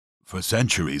For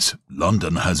centuries,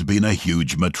 London has been a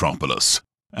huge metropolis,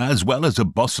 as well as a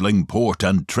bustling port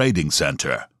and trading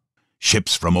centre.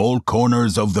 Ships from all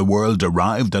corners of the world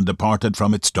arrived and departed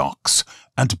from its docks,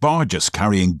 and barges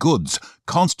carrying goods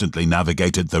constantly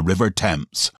navigated the River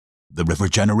Thames. The river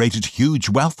generated huge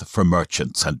wealth for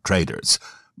merchants and traders,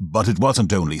 but it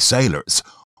wasn't only sailors.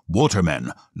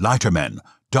 Watermen, lightermen,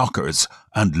 dockers,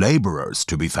 and labourers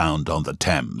to be found on the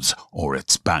Thames or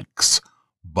its banks.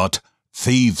 But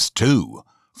thieves too,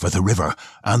 for the river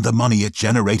and the money it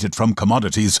generated from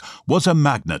commodities was a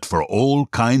magnet for all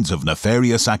kinds of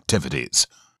nefarious activities.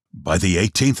 By the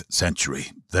 18th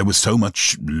century, there was so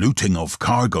much looting of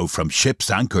cargo from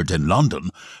ships anchored in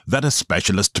London that a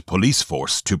specialist police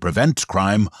force to prevent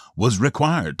crime was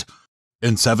required.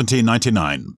 In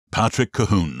 1799, Patrick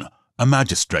Colquhoun, a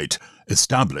magistrate,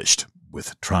 established,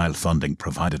 with trial funding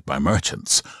provided by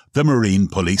merchants, the Marine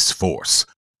Police Force,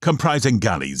 comprising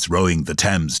galleys rowing the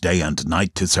Thames day and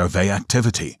night to survey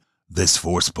activity. This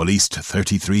force policed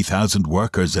 33,000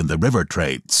 workers in the river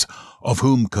trades, of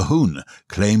whom Colquhoun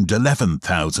claimed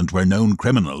 11,000 were known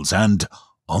criminals and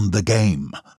on the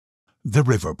game. The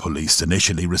river police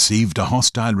initially received a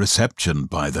hostile reception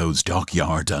by those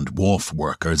dockyard and wharf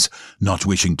workers not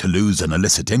wishing to lose an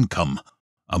illicit income.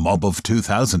 A mob of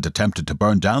 2,000 attempted to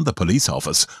burn down the police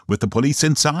office with the police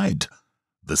inside.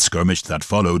 The skirmish that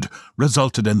followed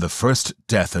resulted in the first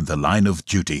death in the line of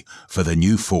duty for the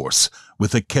new force,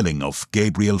 with the killing of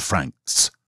Gabriel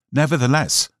Franks.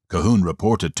 Nevertheless, Colquhoun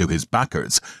reported to his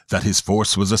backers that his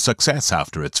force was a success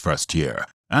after its first year,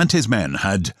 and his men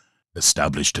had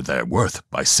established their worth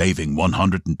by saving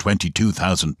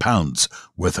 £122,000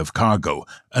 worth of cargo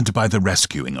and by the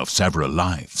rescuing of several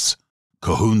lives.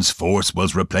 Colquhoun's force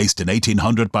was replaced in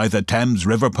 1800 by the Thames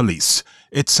River Police,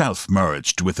 itself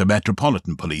merged with the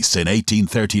Metropolitan Police in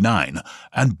 1839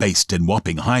 and based in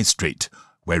Wapping High Street,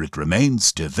 where it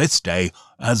remains to this day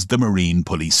as the Marine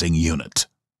Policing Unit.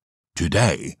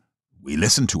 Today, we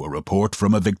listen to a report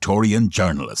from a Victorian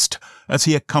journalist as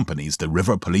he accompanies the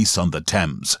River Police on the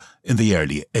Thames in the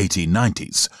early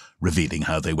 1890s, revealing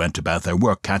how they went about their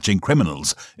work catching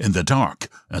criminals in the dark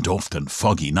and often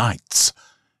foggy nights.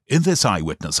 In this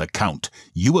eyewitness account,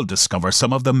 you will discover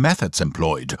some of the methods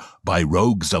employed by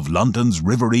rogues of London's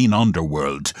riverine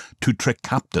underworld to trick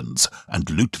captains and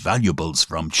loot valuables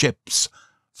from ships.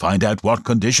 Find out what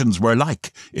conditions were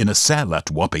like in a cell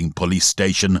at Wapping Police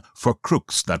Station for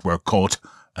crooks that were caught,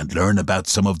 and learn about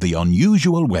some of the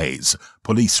unusual ways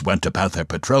police went about their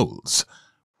patrols,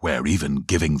 where even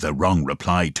giving the wrong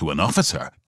reply to an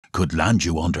officer could land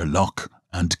you under lock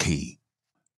and key.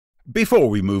 Before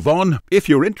we move on, if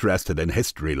you're interested in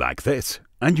history like this,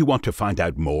 and you want to find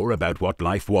out more about what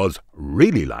life was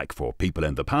really like for people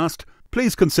in the past,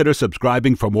 please consider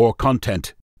subscribing for more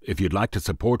content. If you'd like to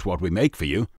support what we make for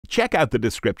you, check out the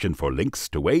description for links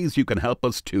to ways you can help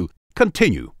us to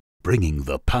continue bringing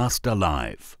the past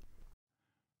alive.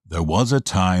 There was a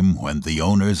time when the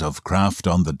owners of craft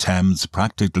on the Thames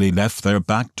practically left their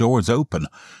back doors open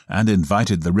and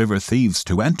invited the river thieves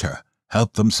to enter,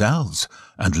 help themselves,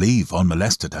 and leave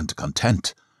unmolested and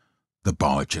content. The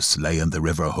barges lay in the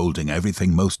river holding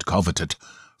everything most coveted,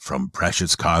 from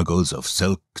precious cargoes of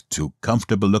silk to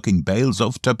comfortable-looking bales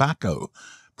of tobacco,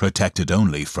 protected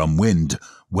only from wind,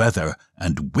 weather,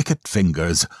 and wicked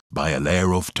fingers by a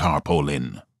layer of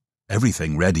tarpaulin.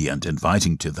 Everything ready and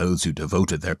inviting to those who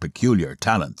devoted their peculiar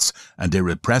talents and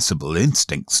irrepressible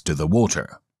instincts to the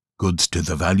water. Goods to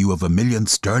the value of £1 million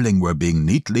sterling were being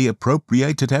neatly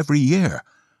appropriated every year.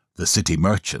 The city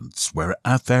merchants were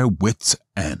at their wits'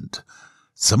 end.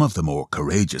 Some of the more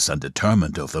courageous and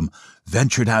determined of them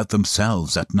ventured out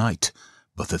themselves at night,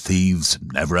 but the thieves,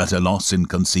 never at a loss in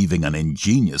conceiving an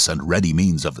ingenious and ready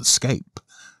means of escape,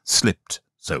 slipped,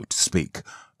 so to speak,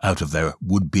 out of their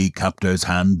would-be captors'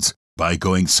 hands by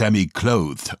going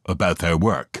semi-clothed about their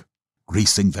work,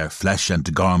 greasing their flesh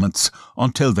and garments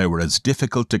until they were as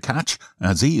difficult to catch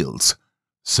as eels.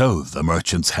 So the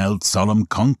merchants held solemn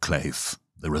conclave,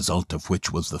 the result of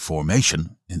which was the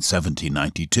formation, in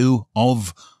 1792,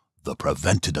 of the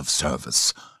Preventative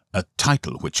Service, a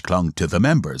title which clung to the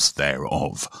members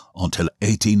thereof until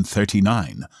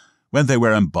 1839, when they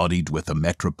were embodied with the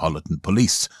Metropolitan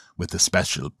Police, with the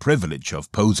special privilege of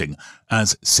posing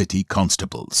as city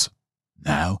constables.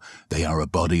 Now they are a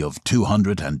body of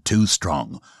 202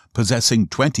 strong, possessing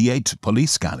 28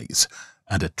 police galleys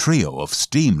and a trio of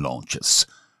steam launches.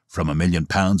 From £1 million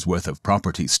worth of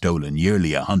property stolen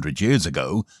yearly 100 years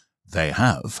ago, they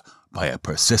have, by a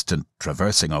persistent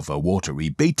traversing of a watery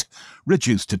beat,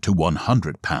 reduced it to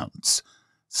 £100.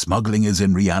 Smuggling is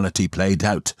in reality played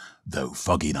out, though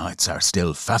foggy nights are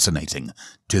still fascinating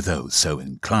to those so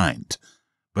inclined.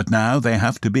 But now they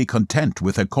have to be content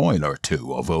with a coil or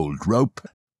two of old rope,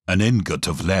 an ingot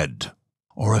of lead,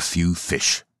 or a few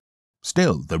fish.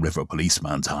 Still, the river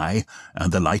policeman's eye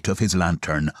and the light of his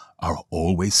lantern are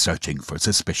always searching for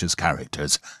suspicious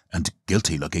characters and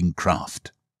guilty-looking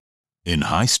craft. In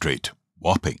High Street,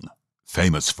 Wapping,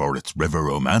 famous for its river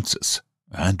romances,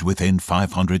 and within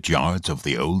 500 yards of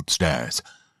the old stairs,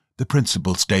 the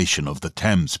principal station of the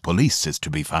Thames Police is to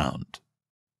be found.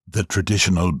 The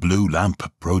traditional blue lamp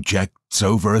projects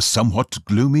over a somewhat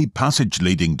gloomy passage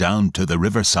leading down to the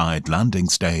riverside landing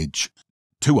stage.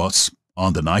 To us,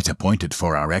 on the night appointed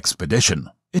for our expedition,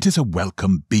 it is a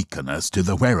welcome beacon as to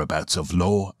the whereabouts of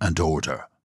law and order.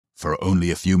 For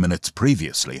only a few minutes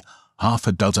previously, half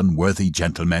a dozen worthy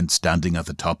gentlemen standing at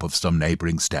the top of some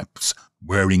neighbouring steps,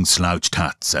 wearing slouched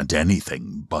hats and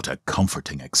anything but a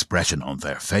comforting expression on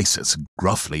their faces,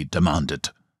 gruffly demanded,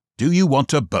 "Do you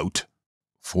want a boat?"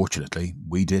 Fortunately,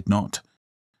 we did not.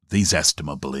 These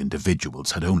estimable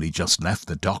individuals had only just left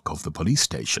the dock of the police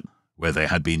station, where they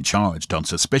had been charged on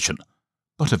suspicion,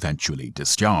 but eventually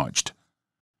discharged.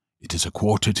 It is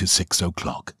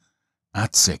 5:45.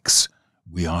 At 6,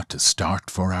 we are to start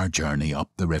for our journey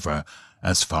up the river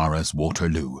as far as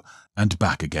Waterloo and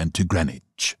back again to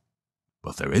Greenwich.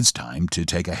 But there is time to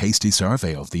take a hasty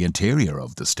survey of the interior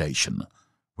of the station,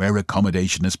 where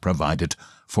accommodation is provided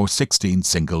for 16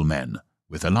 single men,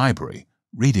 with a library,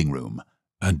 reading room,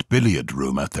 and billiard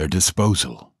room at their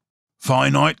disposal.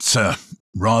 "Fine night, sir.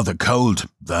 Rather cold,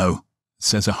 though,"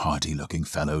 says a hardy-looking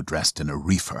fellow dressed in a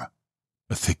reefer,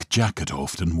 a thick jacket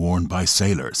often worn by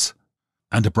sailors,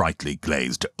 and a brightly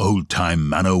glazed old-time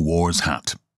man-o'-war's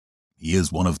hat. He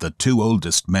is one of the 2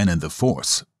 oldest men in the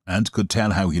force, and could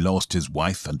tell how he lost his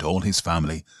wife and all his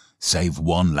family, save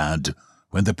one lad,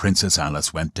 when the Princess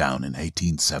Alice went down in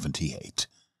 1878.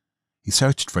 He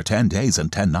searched for 10 days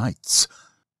and 10 nights,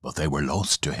 but they were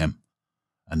lost to him.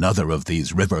 Another of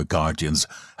these river guardians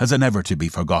has a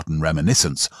never-to-be-forgotten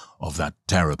reminiscence of that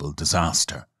terrible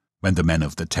disaster, when the men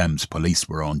of the Thames Police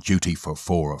were on duty for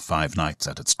 4 or 5 nights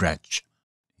at a stretch.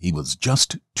 He was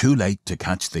just too late to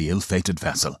catch the ill-fated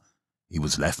vessel. He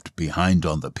was left behind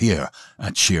on the pier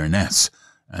at Sheerness,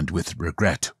 and with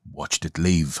regret watched it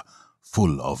leave,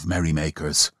 full of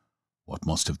merrymakers. What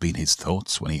must have been his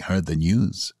thoughts when he heard the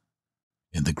news?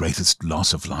 In the greatest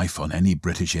loss of life on any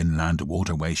British inland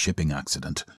waterway shipping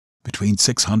accident, between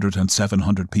 600 and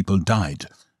 700 people died,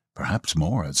 perhaps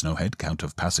more as no head count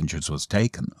of passengers was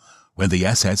taken, when the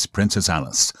SS Princess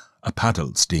Alice, a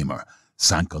paddle steamer,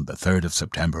 sank on the 3rd of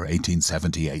September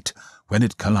 1878, when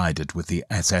it collided with the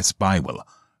SS Bywell,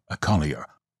 a collier,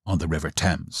 on the River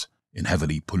Thames, in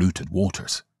heavily polluted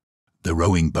waters. The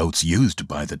rowing boats used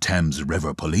by the Thames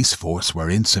River Police Force were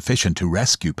insufficient to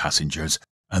rescue passengers,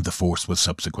 and the force was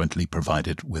subsequently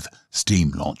provided with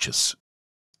steam launches.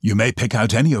 You may pick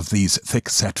out any of these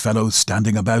thick-set fellows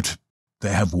standing about.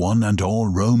 They have one and all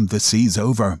roamed the seas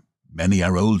over. Many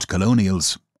are old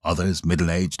colonials, others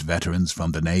middle-aged veterans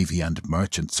from the Navy and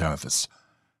Merchant Service.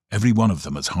 Every one of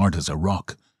them as hard as a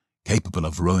rock, capable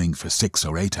of rowing for 6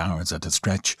 or 8 hours at a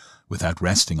stretch without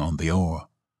resting on the oar.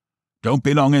 "Don't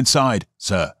be long inside,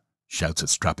 sir," shouts a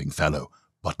strapping fellow,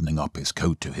 buttoning up his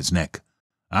coat to his neck.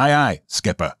 "Aye, aye,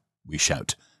 skipper," we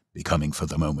shout, becoming for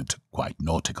the moment quite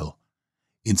nautical.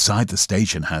 Inside the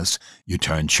station house, you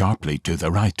turn sharply to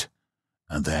the right,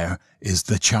 and there is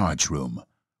the charge room.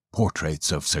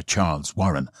 Portraits of Sir Charles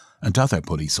Warren and other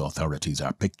police authorities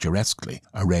are picturesquely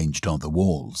arranged on the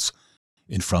walls.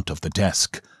 In front of the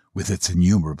desk, with its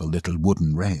innumerable little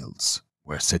wooden rails,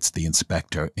 where sits the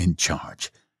inspector in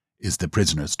charge, is the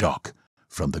prisoner's dock,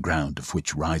 from the ground of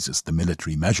which rises the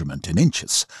military measurement in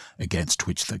inches, against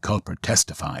which the culprit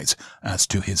testifies as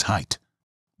to his height.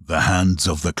 The hands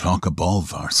of the clock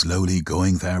above are slowly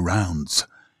going their rounds.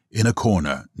 In a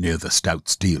corner, near the stout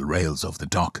steel rails of the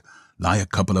dock, lie a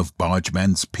couple of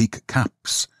bargemen's peak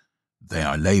caps. They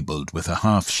are labelled with a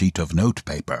half-sheet of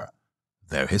notepaper.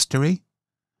 Their history?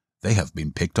 They have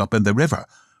been picked up in the river,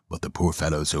 but the poor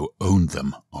fellows who owned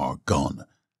them are gone.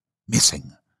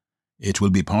 Missing. It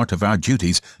will be part of our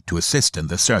duties to assist in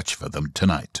the search for them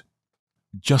tonight.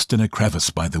 Just in a crevice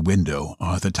by the window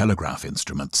are the telegraph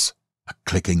instruments. A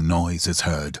clicking noise is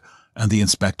heard, and the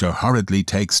inspector hurriedly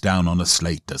takes down on a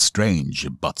slate a strange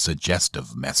but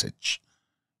suggestive message.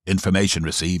 Information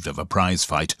received of a prize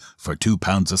fight for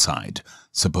 £2 a side,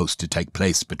 supposed to take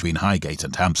place between Highgate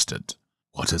and Hampstead.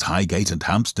 What has Highgate and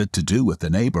Hampstead to do with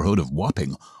the neighbourhood of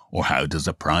Wapping, or how does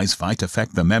a prize fight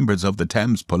affect the members of the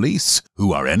Thames Police,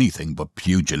 who are anything but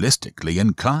pugilistically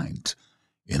inclined?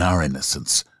 In our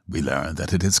innocence, we learn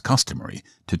that it is customary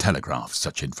to telegraph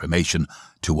such information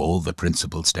to all the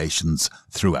principal stations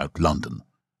throughout London.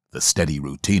 The steady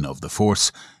routine of the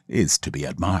force is to be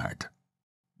admired.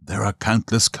 There are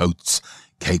countless coats,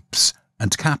 capes,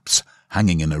 and caps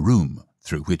hanging in a room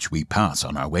through which we pass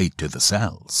on our way to the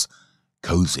cells.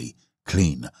 Cosy,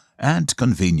 clean, and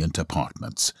convenient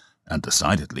apartments, and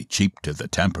decidedly cheap to the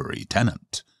temporary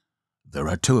tenant. There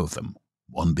are 2 of them,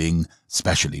 one being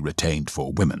specially retained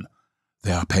for women.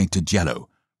 They are painted yellow,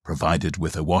 provided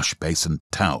with a wash-basin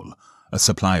towel, a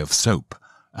supply of soap,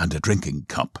 and a drinking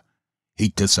cup.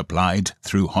 Heat is supplied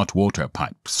through hot water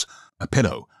pipes. A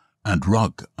pillow and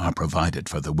rug are provided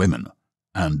for the women,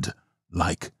 and,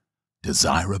 like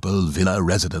desirable villa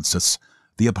residences,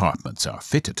 the apartments are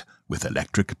fitted with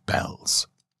electric bells.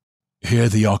 Here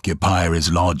the occupier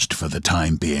is lodged for the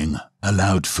time being,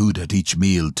 allowed food at each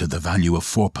meal to the value of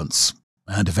 4pence,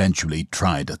 and eventually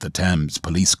tried at the Thames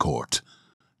Police Court.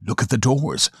 Look at the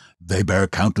doors. They bear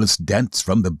countless dents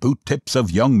from the boot-tips of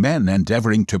young men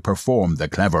endeavouring to perform the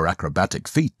clever acrobatic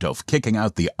feat of kicking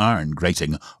out the iron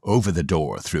grating over the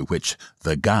door through which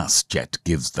the gas jet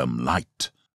gives them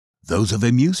light. Those of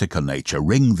a musical nature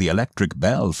ring the electric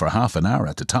bell for half an hour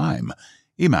at a time,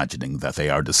 imagining that they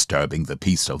are disturbing the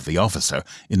peace of the officer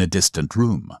in a distant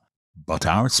room. But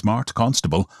our smart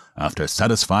constable, after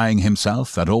satisfying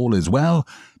himself that all is well,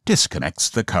 disconnects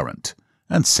the current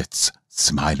and sits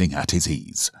smiling at his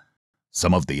ease.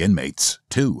 Some of the inmates,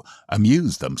 too,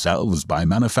 amuse themselves by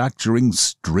manufacturing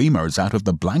streamers out of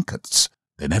the blankets.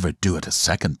 They never do it a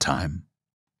second time.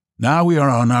 Now we are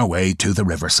on our way to the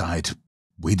riverside.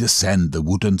 We descend the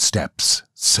wooden steps,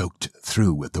 soaked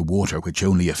through with the water which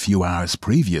only a few hours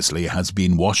previously has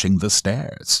been washing the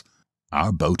stairs.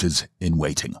 Our boat is in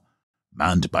waiting,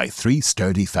 manned by 3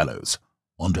 sturdy fellows,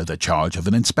 under the charge of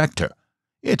an inspector.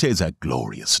 It is a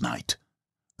glorious night.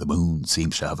 The moon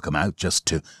seems to have come out just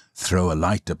to throw a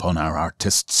light upon our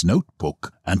artist's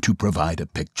notebook and to provide a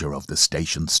picture of the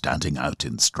station standing out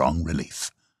in strong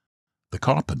relief. The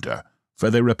carpenter,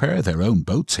 for they repair their own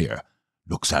boats here,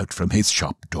 looks out from his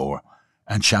shop door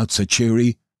and shouts a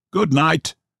cheery "Good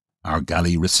night." Our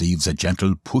galley receives a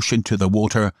gentle push into the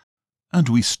water, and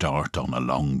we start on a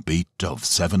long beat of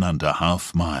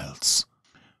 7.5 miles.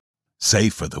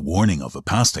 Save for the warning of a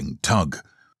passing tug,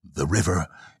 the river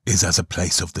is as a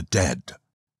place of the dead.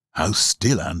 How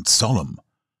still and solemn!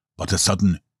 But a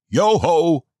sudden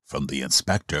 "Yo-ho!" from the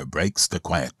inspector breaks the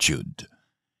quietude.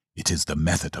 It is the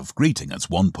method of greeting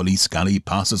as one police galley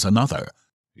passes another.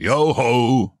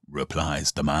 "Yo-ho!"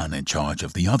 replies the man in charge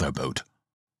of the other boat.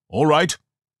 "All right.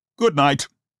 Good night."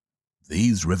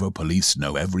 These river police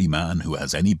know every man who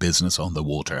has any business on the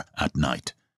water at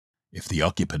night. If the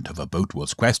occupant of a boat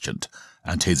was questioned,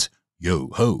 and his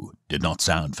 "yo-ho" did not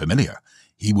sound familiar,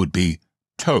 he would be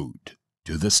towed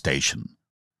to the station.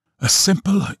 A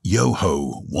simple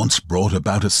yo-ho once brought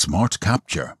about a smart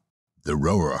capture. The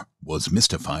rower was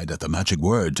mystified at the magic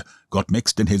word, got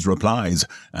mixed in his replies,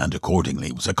 and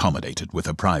accordingly was accommodated with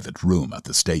a private room at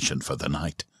the station for the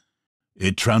night.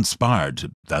 It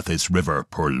transpired that this river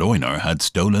purloiner had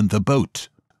stolen the boat,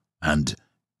 and,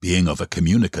 being of a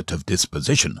communicative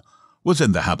disposition, was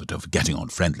in the habit of getting on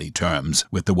friendly terms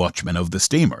with the watchmen of the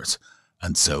steamers,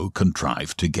 and so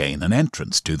contrived to gain an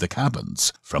entrance to the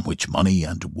cabins, from which money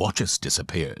and watches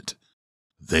disappeared.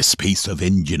 This piece of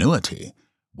ingenuity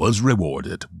was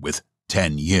rewarded with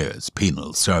 10 years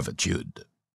penal servitude.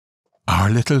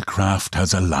 Our little craft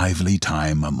has a lively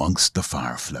time amongst the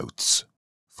fire floats,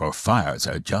 for fires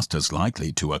are just as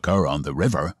likely to occur on the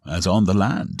river as on the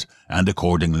land, and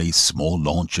accordingly small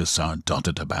launches are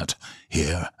dotted about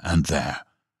here and there,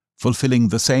 fulfilling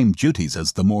the same duties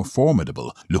as the more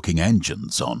formidable-looking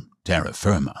engines on terra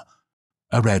firma.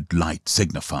 A red light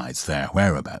signifies their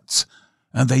whereabouts,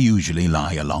 and they usually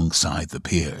lie alongside the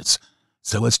piers,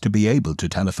 so as to be able to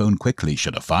telephone quickly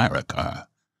should a fire occur.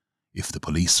 If the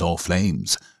police saw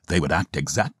flames, they would act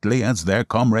exactly as their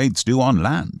comrades do on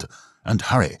land, and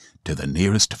hurry to the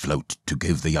nearest float to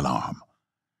give the alarm.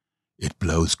 It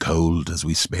blows cold as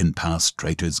we spin past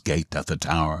Traitors' Gate at the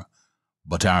Tower,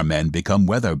 but our men become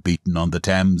weather-beaten on the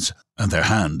Thames, and their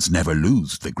hands never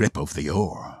lose the grip of the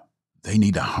oar. They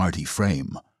need a hardy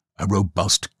frame, a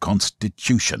robust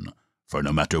constitution, for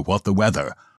no matter what the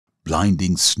weather,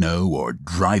 blinding snow or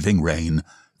driving rain,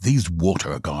 these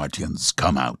water guardians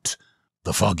come out.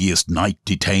 The foggiest night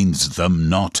detains them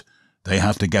not. They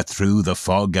have to get through the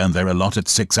fog and their allotted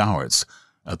 6 hours.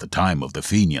 At the time of the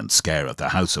Fenian scare at the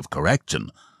House of Correction,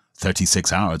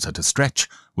 36 hours at a stretch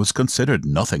was considered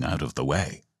nothing out of the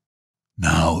way.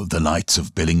 Now the lights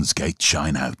of Billingsgate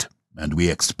shine out, and we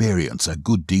experience a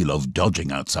good deal of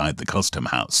dodging outside the custom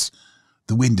house.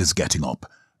 The wind is getting up,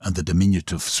 and the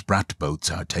diminutive sprat boats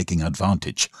are taking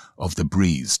advantage of the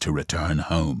breeze to return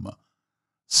home.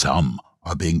 Some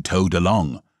are being towed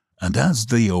along, and as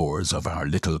the oars of our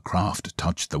little craft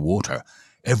touch the water,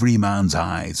 every man's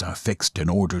eyes are fixed in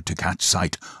order to catch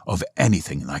sight of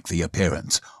anything like the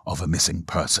appearance of a missing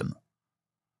person.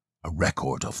 A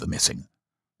record of the missing,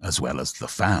 as well as the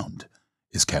found,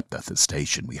 is kept at the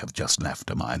station we have just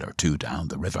left a mile or two down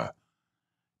the river.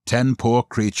 10 poor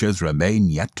creatures remain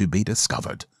yet to be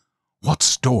discovered. What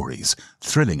stories,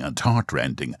 thrilling and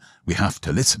heartrending, we have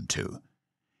to listen to.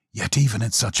 Yet even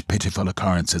in such pitiful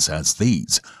occurrences as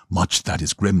these, much that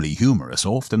is grimly humorous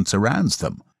often surrounds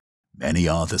them. Many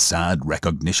are the sad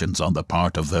recognitions on the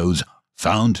part of those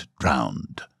found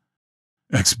drowned.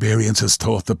 Experience has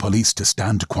taught the police to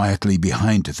stand quietly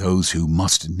behind those who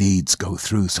must needs go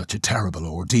through such a terrible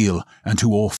ordeal, and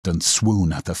who often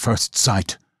swoon at the first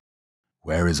sight.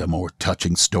 Where is a more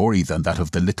touching story than that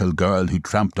of the little girl who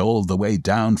tramped all the way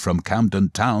down from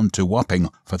Camden Town to Wapping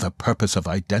for the purpose of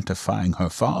identifying her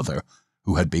father,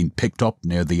 who had been picked up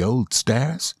near the old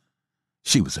stairs?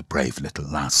 She was a brave little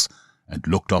lass, and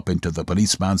looked up into the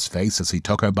policeman's face as he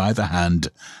took her by the hand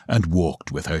and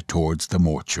walked with her towards the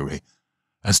mortuary.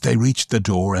 As they reached the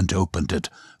door and opened it,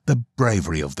 the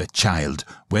bravery of the child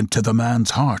went to the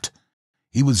man's heart.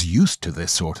 He was used to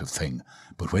this sort of thing,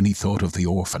 but when he thought of the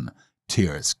orphan,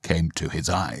 tears came to his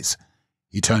eyes.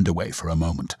 He turned away for a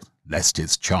moment, lest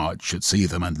his charge should see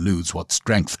them and lose what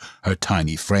strength her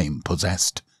tiny frame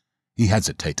possessed. He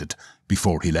hesitated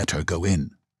before he let her go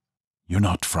in. "You're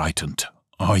not frightened,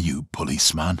 are you,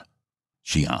 policeman?"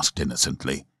 she asked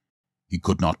innocently. He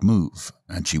could not move,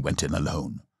 and she went in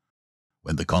alone.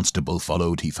 When the constable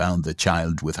followed, he found the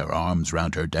child with her arms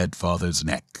round her dead father's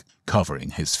neck,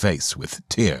 covering his face with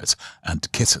tears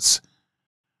and kisses.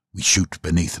 We shoot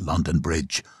beneath London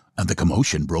Bridge, and the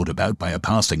commotion brought about by a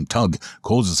passing tug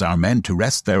causes our men to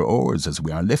rest their oars as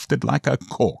we are lifted like a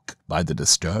cork by the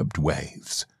disturbed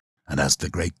waves. And as the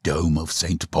great dome of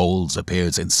St. Paul's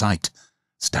appears in sight,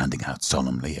 standing out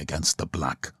solemnly against the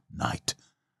black night,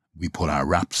 we pull our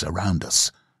wraps around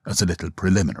us as a little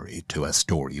preliminary to a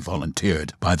story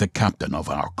volunteered by the captain of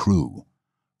our crew.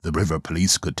 The river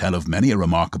police could tell of many a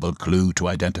remarkable clue to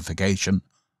identification,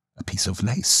 a piece of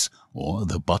lace, or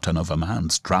the button of a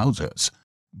man's trousers.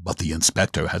 But the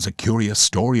inspector has a curious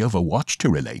story of a watch to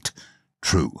relate.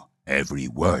 True, every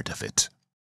word of it.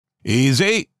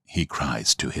 "Easy," he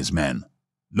cries to his men.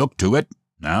 "Look to it.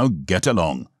 Now get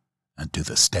along." And to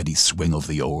the steady swing of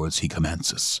the oars he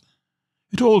commences.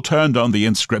 "It all turned on the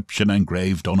inscription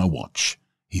engraved on a watch,"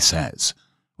 he says.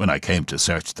 "When I came to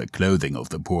search the clothing of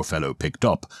the poor fellow picked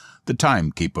up, the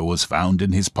timekeeper was found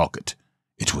in his pocket.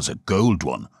 It was a gold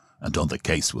one, and on the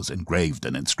case was engraved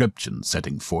an inscription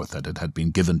setting forth that it had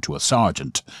been given to a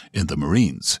sergeant in the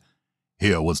Marines.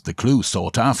 Here was the clue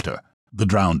sought after. The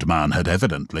drowned man had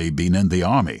evidently been in the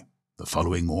army. The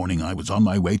following morning I was on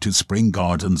my way to Spring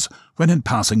Gardens, when in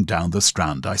passing down the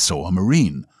Strand I saw a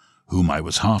Marine, whom I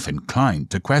was half inclined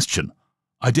to question.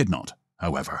 I did not,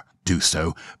 however, do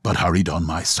so, but hurried on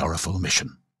my sorrowful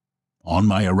mission. On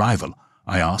my arrival,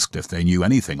 I asked if they knew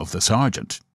anything of the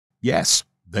sergeant. Yes,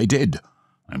 they did.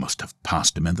 I must have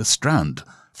passed him in the Strand,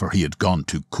 for he had gone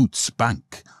to Coutts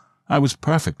Bank. I was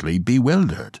perfectly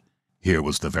bewildered. Here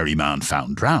was the very man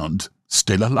found drowned,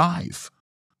 still alive.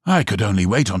 I could only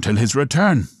wait until his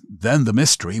return. Then the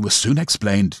mystery was soon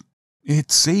explained.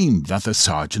 It seemed that the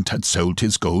sergeant had sold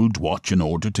his gold watch in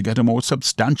order to get a more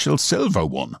substantial silver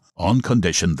one, on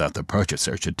condition that the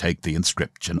purchaser should take the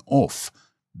inscription off.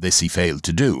 This he failed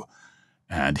to do,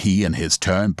 and he in his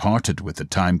turn parted with the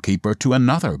timekeeper to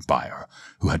another buyer,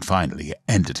 who had finally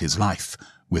ended his life,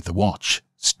 with the watch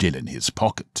still in his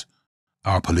pocket.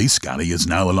 Our police galley is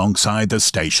now alongside the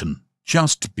station,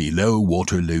 just below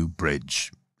Waterloo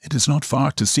Bridge. It is not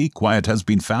far to seek why it has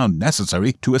been found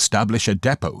necessary to establish a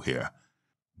depot here.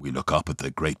 We look up at the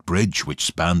great bridge which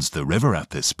spans the river at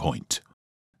this point,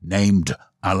 named,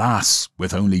 alas,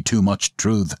 with only too much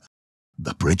truth,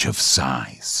 the Bridge of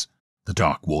Sighs. The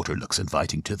dark water looks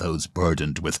inviting to those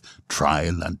burdened with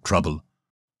trial and trouble,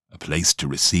 a place to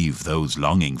receive those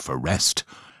longing for rest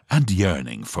and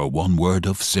yearning for one word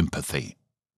of sympathy.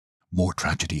 More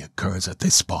tragedy occurs at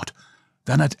this spot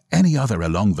than at any other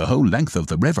along the whole length of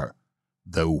the river,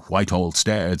 though Whitehall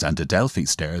Stairs and Adelphi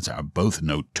Stairs are both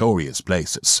notorious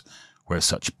places where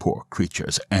such poor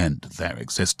creatures end their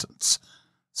existence.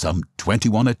 Some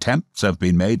 21 attempts have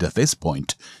been made at this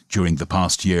point during the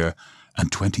past year,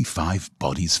 and 25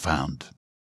 bodies found.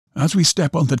 As we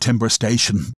step on the timber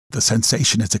station, the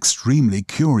sensation is extremely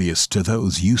curious to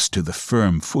those used to the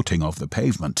firm footing of the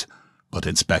pavement, but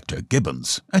Inspector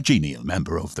Gibbons, a genial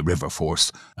member of the river force,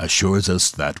 assures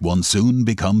us that one soon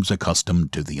becomes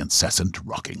accustomed to the incessant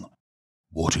rocking.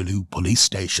 Waterloo Police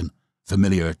Station,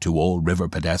 familiar to all river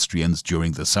pedestrians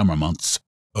during the summer months,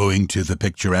 owing to the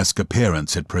picturesque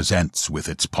appearance it presents with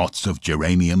its pots of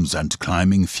geraniums and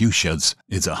climbing fuchsias,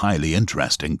 is a highly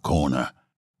interesting corner.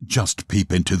 Just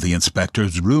peep into the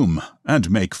inspector's room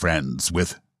and make friends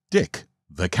with Dick,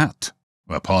 the cat,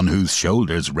 upon whose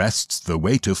shoulders rests the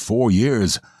weight of 4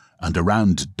 years and a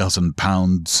round dozen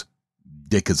pounds.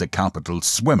 Dick is a capital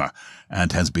swimmer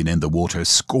and has been in the water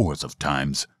scores of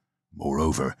times.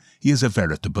 Moreover, he is a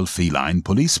veritable feline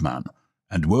policeman,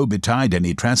 and woe betide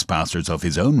any trespassers of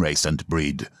his own race and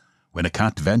breed. When a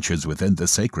cat ventures within the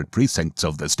sacred precincts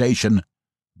of the station,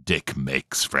 Dick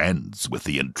makes friends with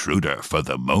the intruder for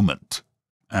the moment,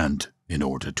 and, in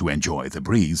order to enjoy the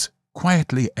breeze,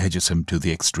 quietly edges him to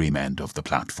the extreme end of the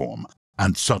platform,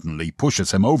 and suddenly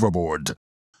pushes him overboard.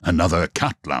 "Another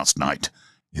cat last night,"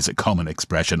 is a common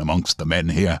expression amongst the men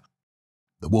here.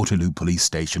 The Waterloo Police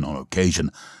Station on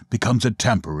occasion becomes a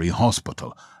temporary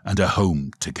hospital and a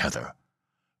home together.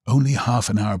 Only half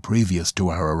an hour previous to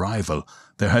our arrival,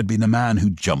 there had been a man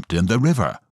who jumped in the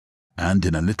river, and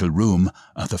in a little room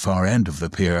at the far end of the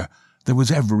pier there was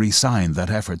every sign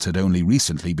that efforts had only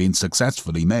recently been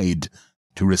successfully made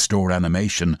to restore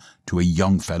animation to a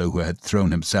young fellow who had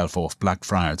thrown himself off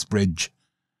Blackfriars Bridge.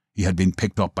 He had been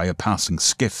picked up by a passing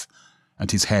skiff, and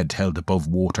his head held above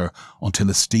water until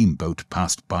a steamboat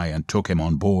passed by and took him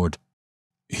on board.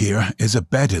 Here is a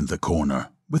bed in the corner,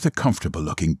 with a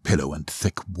comfortable-looking pillow and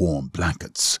thick, warm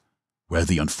blankets, where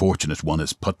the unfortunate one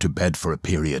is put to bed for a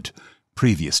period,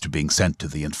 previous to being sent to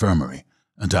the infirmary,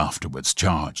 and afterwards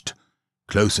charged.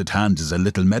 Close at hand is a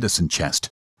little medicine chest,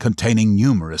 containing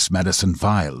numerous medicine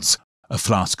vials, a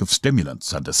flask of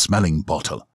stimulants and a smelling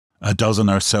bottle. A dozen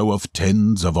or so of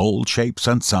tins of all shapes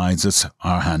and sizes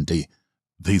are handy.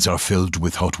 These are filled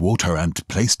with hot water and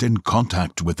placed in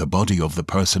contact with the body of the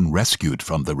person rescued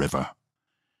from the river.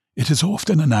 It is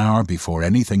often an hour before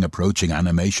anything approaching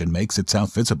animation makes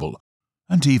itself visible,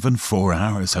 and even 4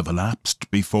 hours have elapsed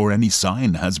before any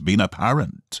sign has been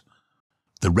apparent.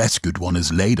 The rescued one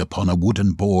is laid upon a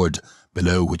wooden board,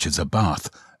 below which is a bath,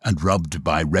 and rubbed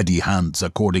by ready hands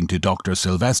according to Dr.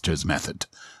 Sylvester's method,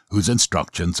 whose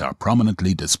instructions are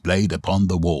prominently displayed upon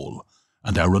the wall,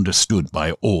 and are understood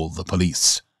by all the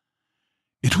police.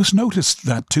 It was noticed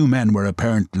that 2 men were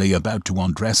apparently about to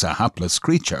undress a hapless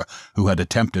creature who had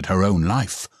attempted her own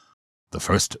life. The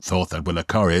first thought that will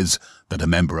occur is that a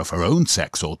member of her own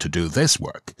sex ought to do this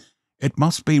work. It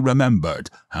must be remembered,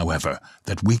 however,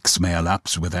 that weeks may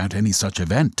elapse without any such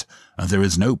event, and there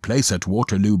is no place at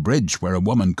Waterloo Bridge where a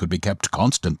woman could be kept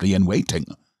constantly in waiting.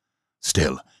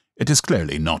 Still, it is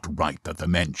clearly not right that the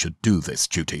men should do this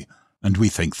duty, and we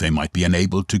think they might be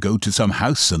enabled to go to some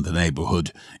house in the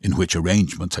neighbourhood in which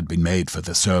arrangements had been made for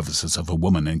the services of a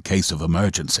woman in case of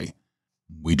emergency.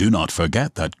 We do not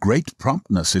forget that great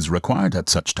promptness is required at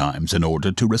such times in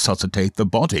order to resuscitate the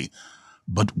body,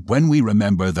 but when we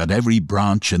remember that every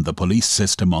branch in the police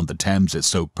system on the Thames is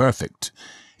so perfect,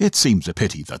 it seems a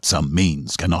pity that some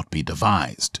means cannot be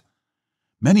devised.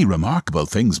 Many remarkable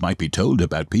things might be told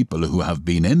about people who have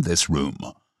been in this room.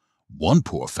 One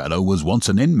poor fellow was once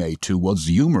an inmate who was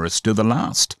humorous to the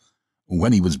last.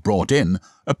 When he was brought in,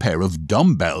 a pair of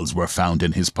dumbbells were found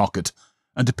in his pocket,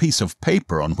 and a piece of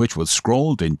paper on which was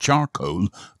scrawled in charcoal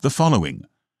the following: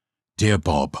 "Dear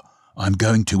Bob, I'm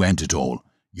going to end it all.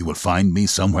 You will find me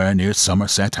somewhere near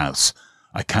Somerset House.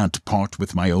 I can't part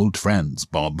with my old friends,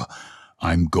 Bob.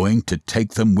 I'm going to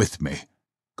take them with me.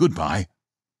 Goodbye."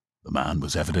 The man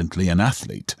was evidently an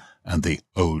athlete, and the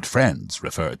old friends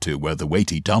referred to were the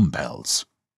weighty dumbbells.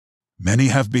 Many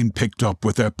have been picked up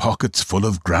with their pockets full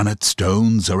of granite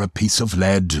stones or a piece of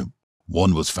lead.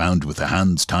 One was found with the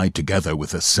hands tied together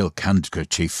with a silk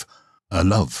handkerchief, a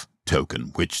love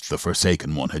token which the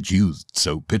forsaken one had used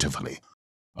so pitifully.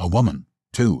 A woman,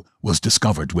 too, was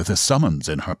discovered with a summons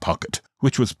in her pocket,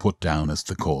 which was put down as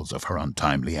the cause of her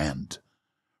untimely end.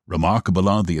 Remarkable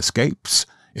are the escapes.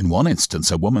 In one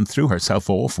instance, a woman threw herself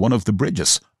off one of the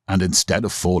bridges, and instead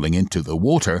of falling into the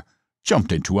water,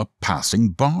 jumped into a passing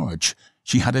barge.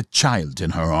 She had a child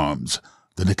in her arms.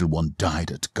 The little one died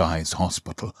at Guy's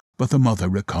Hospital, but the mother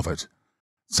recovered.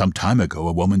 Some time ago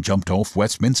a woman jumped off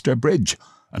Westminster Bridge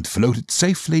and floated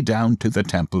safely down to the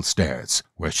Temple Stairs,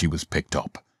 where she was picked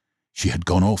up. She had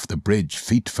gone off the bridge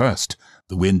feet first.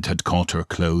 The wind had caught her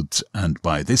clothes, and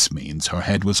by this means her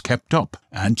head was kept up,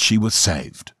 and she was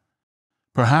saved.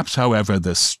 Perhaps, however,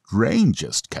 the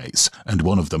strangest case, and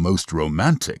one of the most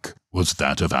romantic, was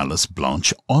that of Alice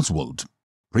Blanche Oswald.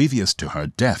 Previous to her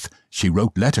death, she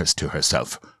wrote letters to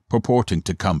herself, purporting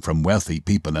to come from wealthy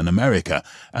people in America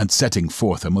and setting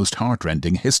forth a most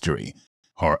heartrending history.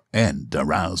 Her end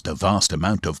aroused a vast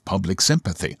amount of public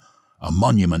sympathy. A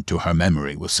monument to her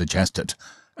memory was suggested,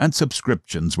 and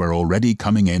subscriptions were already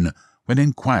coming in when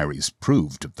inquiries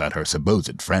proved that her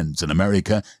supposed friends in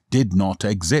America did not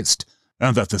exist,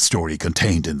 and that the story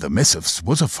contained in the missives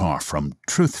was a far from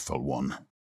truthful one.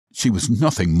 She was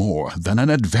nothing more than an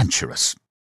adventuress.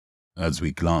 As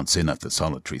we glance in at the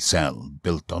solitary cell,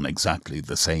 built on exactly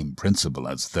the same principle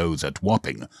as those at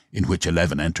Wapping, in which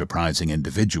 11 enterprising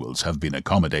individuals have been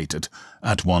accommodated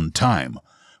at one time,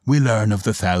 we learn of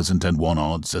the 1,001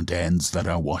 odds and ends that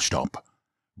are washed up.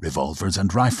 Revolvers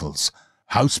and rifles,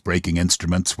 house-breaking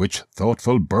instruments which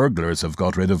thoughtful burglars have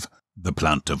got rid of, the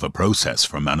plant of a process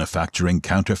for manufacturing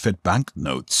counterfeit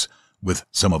banknotes, with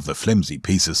some of the flimsy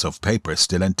pieces of paper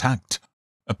still intact.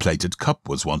 A plated cup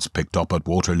was once picked up at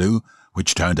Waterloo,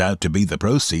 which turned out to be the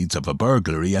proceeds of a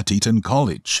burglary at Eton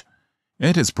College.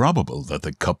 It is probable that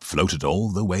the cup floated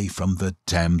all the way from the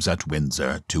Thames at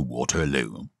Windsor to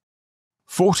Waterloo.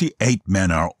 48 men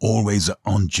are always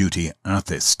on duty at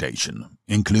this station,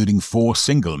 including 4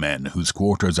 single men whose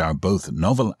quarters are both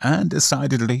novel and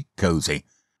decidedly cosy.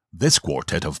 This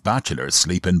quartet of bachelors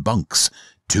sleep in bunks,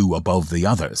 2 above the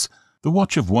others. The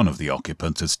watch of one of the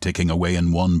occupants is ticking away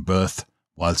in one berth,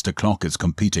 whilst a clock is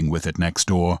competing with it next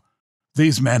door.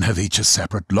 These men have each a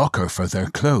separate locker for their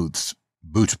clothes,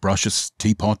 boot brushes,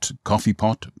 teapot, coffee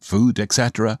pot, food,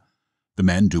 etc. The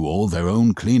men do all their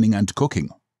own cleaning and cooking.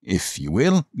 If you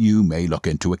will, you may look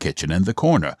into a kitchen in the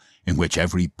corner, in which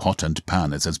every pot and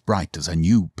pan is as bright as a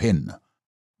new pin.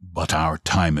 But our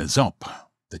time is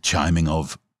up. The chiming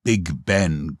of Big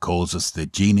Ben causes the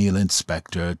genial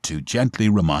inspector to gently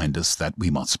remind us that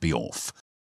we must be off.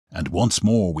 And once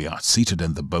more we are seated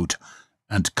in the boat,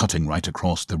 and cutting right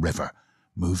across the river,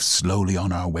 move slowly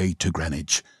on our way to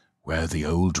Greenwich, where the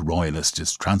old Royalist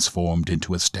is transformed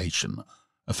into a station,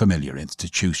 a familiar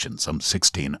institution some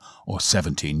 16 or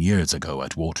 17 years ago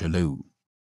at Waterloo.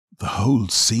 The whole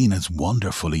scene is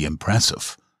wonderfully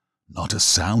impressive. Not a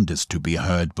sound is to be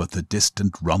heard but the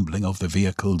distant rumbling of the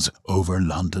vehicles over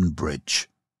London Bridge.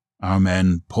 Our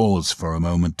men pause for a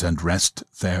moment and rest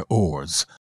their oars.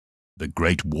 The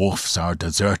great wharfs are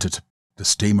deserted. The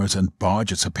steamers and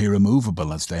barges appear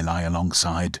immovable as they lie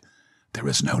alongside. There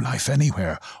is no life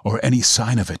anywhere, or any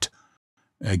sign of it.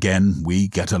 Again we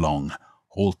get along,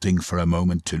 halting for a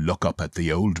moment to look up at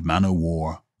the old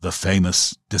man-o'-war, the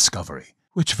famous Discovery,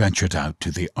 which ventured out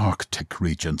to the Arctic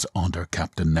regions under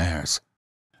Captain Nares.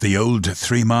 The old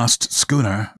 3-mast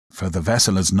schooner, for the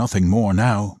vessel is nothing more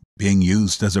now, being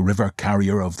used as a river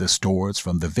carrier of the stores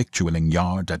from the victualling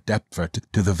yard at Deptford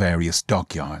to the various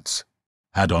dockyards,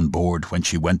 had on board when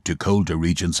she went to colder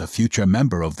regions a future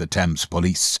member of the Thames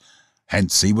Police.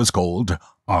 Hence he was called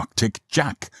Arctic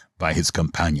Jack by his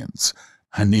companions,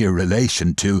 a near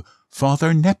relation to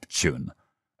Father Neptune,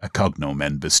 a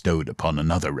cognomen bestowed upon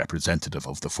another representative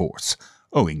of the force,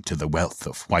 owing to the wealth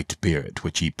of white beard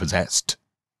which he possessed.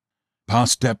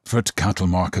 Past Deptford Cattle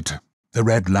Market, the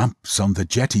red lamps on the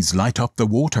jetties light up the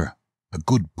water. A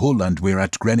good pull and we're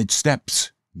at Greenwich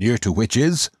Steps, near to which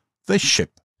is the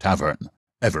Ship Tavern,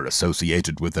 ever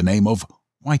associated with the name of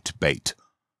whitebait,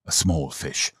 a small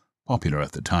fish, popular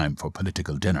at the time for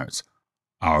political dinners.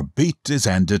 Our beat is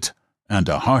ended, and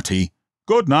a hearty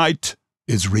 "Good night"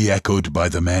 is re-echoed by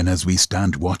the men as we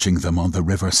stand watching them on the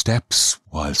river steps,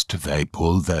 whilst they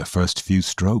pull their first few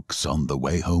strokes on the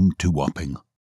way home to Wapping.